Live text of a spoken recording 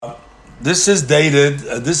This is dated,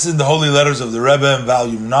 this is in the Holy Letters of the Rebbe in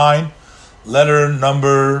volume 9, letter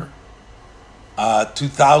number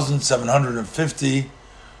 2750,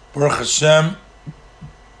 Baruch Hashem,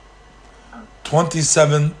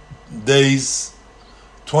 27th day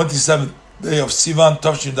of Sivan,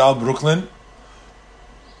 Tavshin Dal, Brooklyn,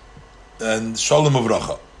 and Shalom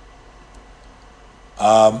Uvracha.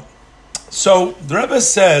 So the Rebbe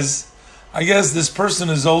says, I guess this person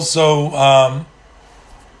is also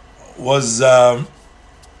was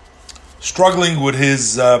struggling with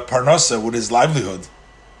his parnasa, with his livelihood,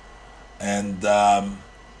 and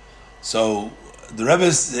so the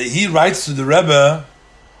Rebbe, he writes to the Rebbe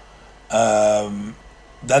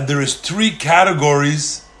that there is 3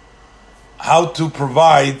 categories how to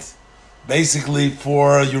provide basically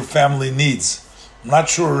for your family needs. I'm not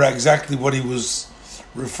sure exactly what he was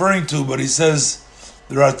referring to, but he says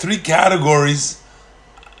there are 3 categories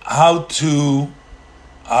how to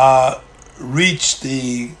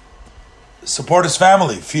support his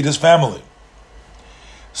family, feed his family.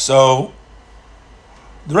 So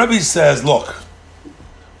the Rebbe says, look,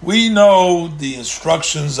 we know the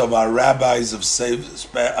instructions of our rabbis of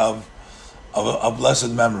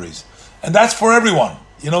blessed memories, and that's for everyone.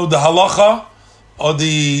 You know, the halacha or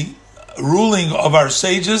the ruling of our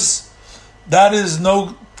sages, that is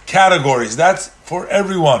no categories. That's for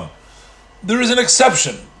everyone. There is an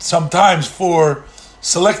exception sometimes for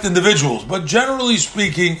select individuals, but generally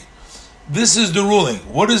speaking, this is the ruling.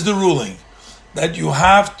 What is the ruling? That you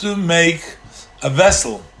have to make a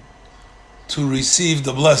vessel to receive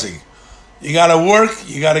the blessing. You got to work,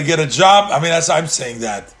 you got to get a job. I mean, I'm saying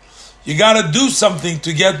that. You got to do something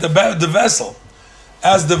to get the vessel.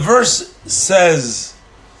 As the verse says,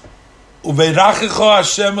 Uveirachecha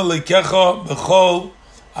Hashem Elikecha b'chol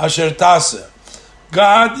asher taseh.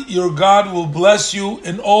 God, your God will bless you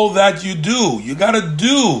in all that you do. You got to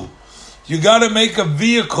do. You got to make a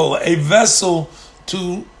vehicle, a vessel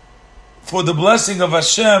for the blessing of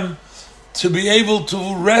Hashem to be able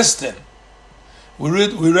to rest in. We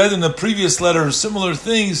read in the previous letter similar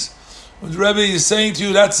things. What the Rebbe is saying to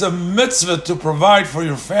you, that's a mitzvah to provide for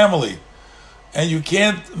your family, and you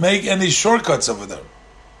can't make any shortcuts over there.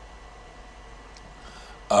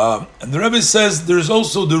 And the Rebbe says there's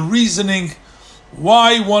also the reasoning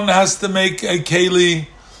why one has to make a keli,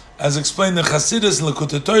 as explained in Chassidus and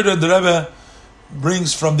Likutei Torah. The Rebbe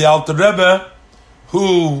brings from the Alter Rebbe,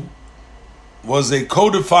 who was a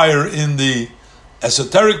codifier in the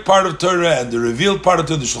esoteric part of Torah and the revealed part of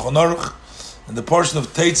Torah, the Shulchan Aruch, and the portion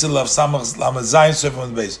of Teitzel of Samach Lamed Zayin Sefer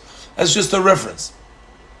on the base. That's just a reference.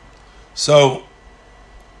 So,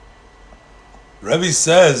 Rebbe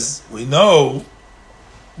says, we know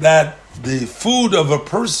that the food of a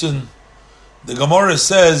person, the Gemara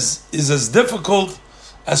says, is as difficult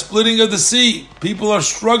as splitting of the sea. People are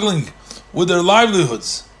struggling with their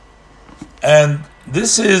livelihoods. And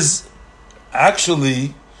this is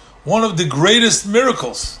actually one of the greatest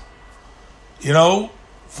miracles,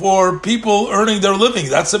 for people earning their living.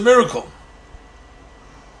 That's a miracle.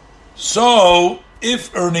 So,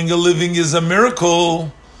 if earning a living is a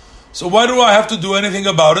miracle, so why do I have to do anything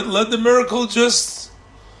about it? Let the miracle just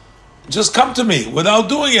come to me without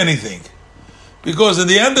doing anything. Because at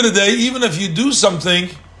the end of the day, even if you do something,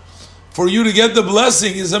 for you to get the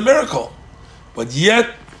blessing is a miracle. But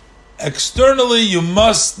yet, externally, you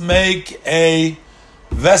must make a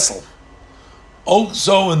vessel.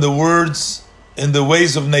 Also in the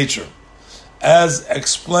ways of nature, as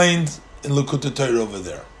explained in Likutei Torah over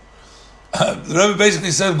there. The Rebbe basically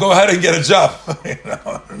said, go ahead and get a job.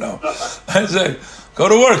 No. I said, go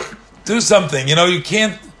to work, do something. You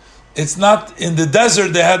can't. It's not in the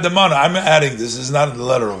desert they had the manna. I'm adding this is not in the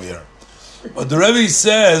letter over here. But the Rebbe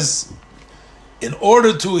says, in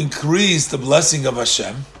order to increase the blessing of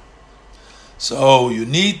Hashem, so you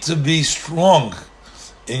need to be strong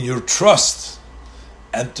in your trust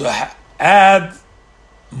and to add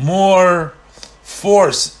more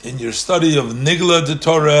force in your study of Nigla de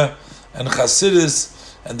Torah and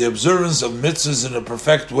Chassidus and the observance of mitzvahs in a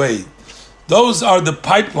perfect way. Those are the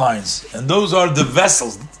pipelines and those are the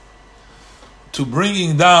vessels to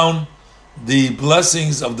bringing down the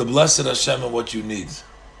blessings of the blessed Hashem and what you need.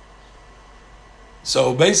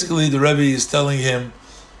 So basically the Rebbe is telling him,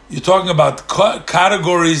 you're talking about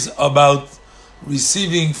categories about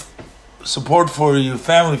receiving support for your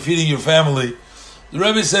family, feeding your family. The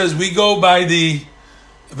Rebbe says we go by the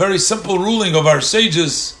very simple ruling of our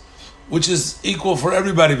sages, which is equal for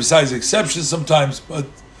everybody besides exceptions sometimes, but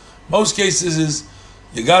most cases is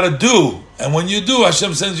you got to do, and when you do,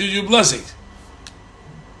 Hashem sends you your blessing.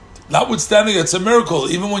 Notwithstanding, it's a miracle,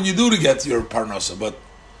 even when you do to get your parnasa. But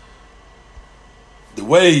the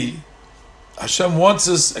way Hashem wants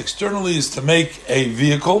us externally is to make a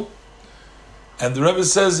vehicle, and the Rebbe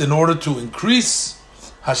says in order to increase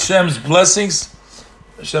Hashem's blessings,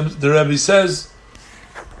 the Rebbe says,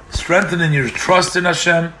 strengthen your trust in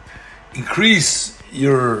Hashem, increase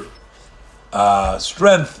your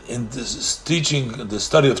strength in teaching the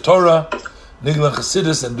study of Torah, Nigla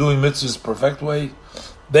Chassidus, and doing mitzvahs perfect way.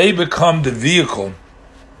 They become the vehicle,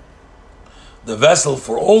 the vessel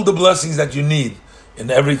for all the blessings that you need in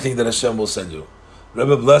everything that Hashem will send you.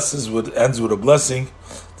 Rebbe ends with a blessing.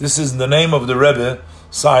 This is in the name of the Rebbe,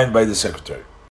 signed by the secretary.